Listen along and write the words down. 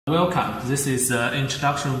Welcome, this is an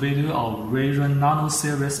introduction video of Rayrun Nano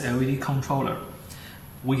series LED controller.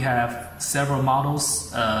 We have several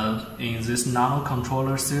models in this Nano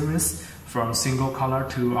controller series from single color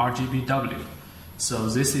to RGBW. So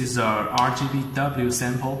this is our RGBW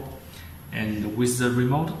sample, and with the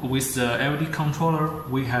LED controller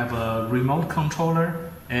we have a remote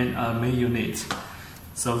controller and a main unit.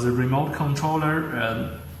 So the remote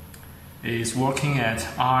controller is working at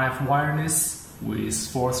RF wireless with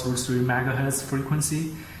 433 MHz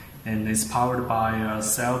frequency, and is powered by a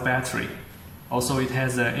cell battery. Also, it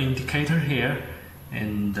has an indicator here,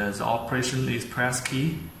 and the operation is press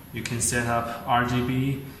key. You can set up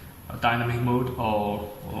RGB, dynamic mode, or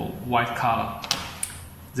white color.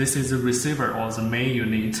 This is the receiver or the main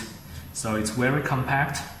unit. So it's very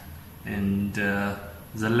compact, and the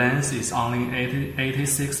length is only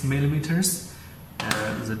 86 millimeters.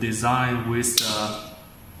 The design with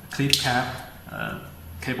clip cap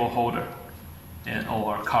cable holder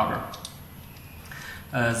or cover.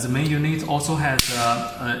 The main unit also has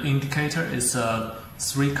an indicator. It's a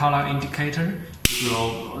 3-color indicator. It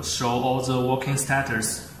will show all the working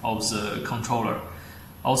status of the controller.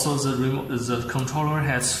 Also, the controller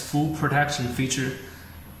has full protection feature.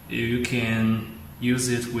 You can use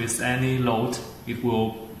it with any load. It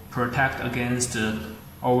will protect against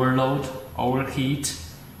overload, overheat,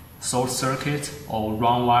 short circuit, or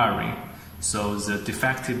wrong wiring. So the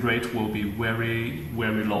defective rate will be very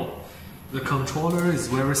low. The controller is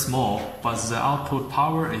very small, but the output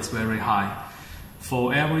power is very high.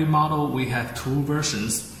 For every model we have 2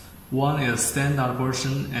 versions. One is standard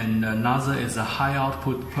version and another is a high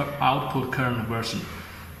output current version.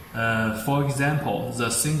 For example, the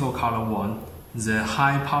single color one, the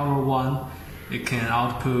high power one, it can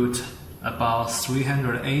output about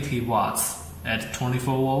 380 watts at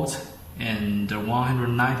 24 volts and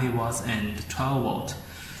 190 watts and 12 volt.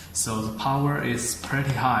 So the power is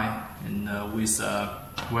pretty high, and with a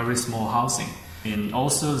very small housing. And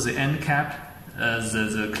also the end cap,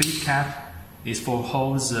 the clip cap is for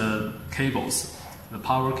hold the cables, the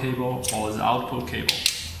power cable or the output cable.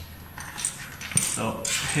 So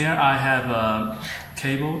here I have a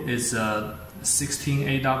cable. It's a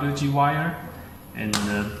 16 AWG wire, and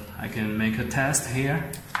I can make a test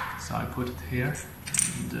here. So I put it here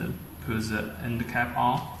and put the end cap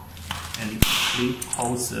on, and clip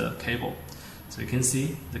holds the cable. So you can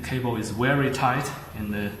see the cable is very tight,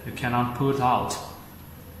 and you cannot pull it out.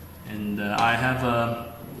 And I have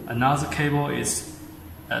another cable is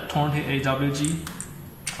 20 AWG.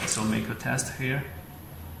 Also make a test here.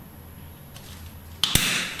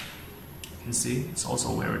 You can see it's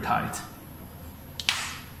also very tight.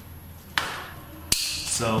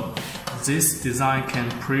 So this design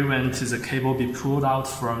can prevent the cable be pulled out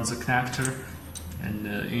from the connector and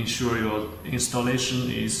ensure your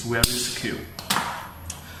installation is very secure.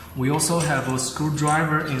 We also have a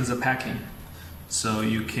screwdriver in the packing, so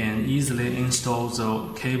you can easily install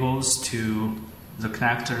the cables to the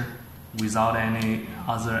connector without any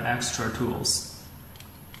other extra tools.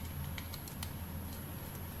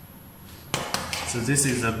 So this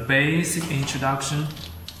is a basic introduction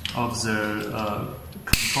of the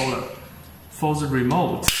controller. For the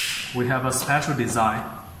remote, we have a special design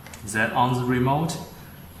that on the remote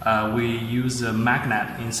we use a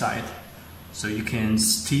magnet inside, so you can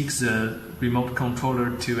stick the remote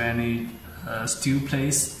controller to any steel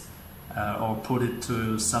place or put it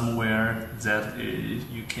to somewhere that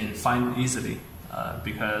you can find easily,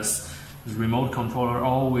 because the remote controller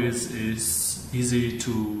always is easy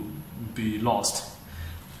to be lost.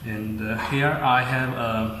 And here I have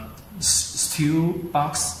a steel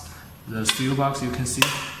box. The steel box, you can see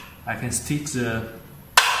I can stick the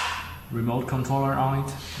remote controller on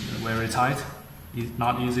it, very tight. It's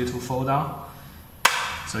not easy to fold down.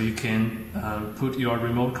 So you can put your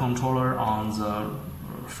remote controller on the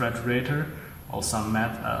refrigerator or some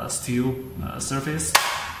steel surface.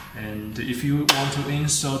 And if you want to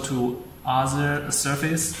install to other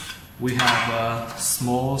surface, we have a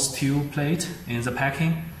small steel plate in the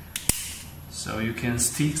packing. So you can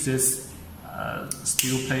stick this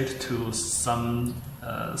steel plate to some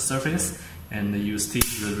surface, and you stick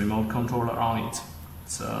the remote controller on it.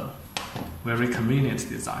 It's a very convenient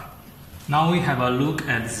design. Now we have a look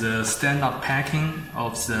at the standard packing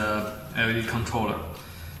of the LED controller.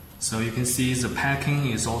 So you can see the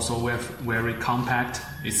packing is also very compact.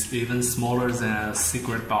 It's even smaller than a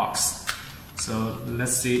cigarette box. So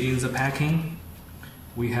let's see, in the packing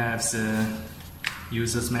we have the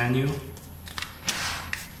user's manual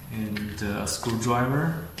and a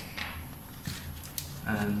screwdriver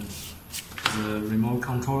and the remote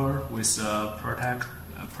controller with a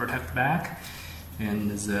protect back,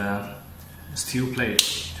 and the steel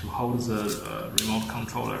plate to hold the remote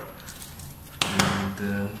controller, and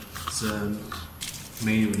the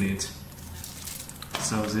main unit.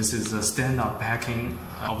 So this is the standard packing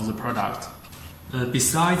of the product.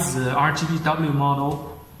 Besides the RGBW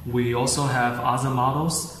model, we also have other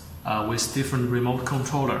models with different remote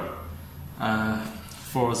controller.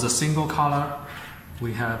 For the single color,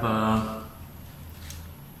 we have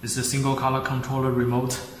it's a single color controller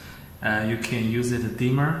remote. You can use it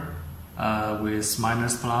dimmer with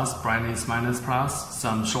minus plus, brightness minus plus,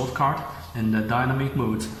 some shortcut, and the dynamic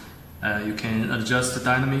mode. You can adjust the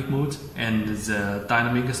dynamic mode and the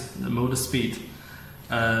dynamic mode speed.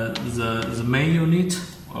 The main unit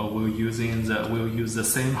will use the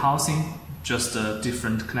same housing, just a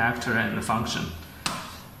different connector and function.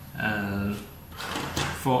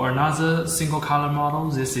 For another single color model,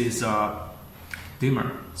 this is a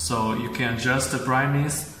dimmer, so you can adjust the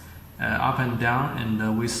brightness up and down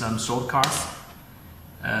and with some shortcuts.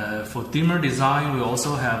 For dimmer design, we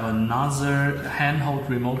also have another handheld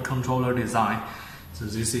remote controller design. So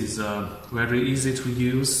this is a very easy to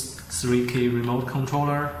use 3-key remote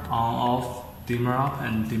controller, on off, dimmer up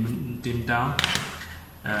and dim down.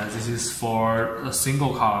 This is for a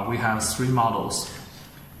single color. We have 3 models.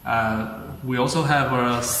 We also have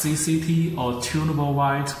a CCT or tunable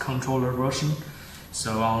white controller version.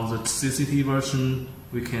 So on the CCT version,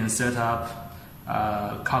 we can set up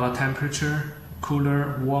color temperature,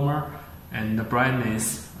 cooler, warmer, and the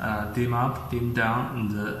brightness, dim up, dim down,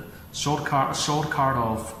 and the shortcut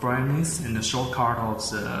of brightness and the shortcut of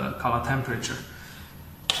the color temperature.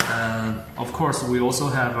 Of course, we also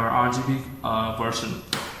have our RGB version.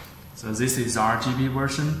 So this is RGB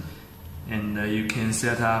version, and you can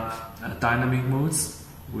set up dynamic modes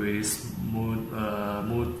with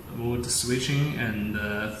mood switching and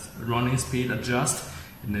running speed adjust.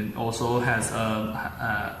 And it also has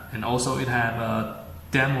it have a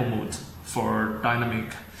demo mode for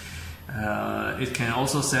dynamic. It can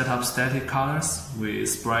also set up static colors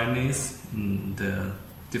with brightness and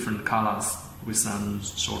different colors with some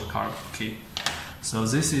shortcut key. So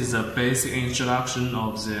this is a basic introduction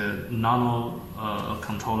of the Nano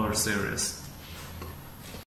controller series.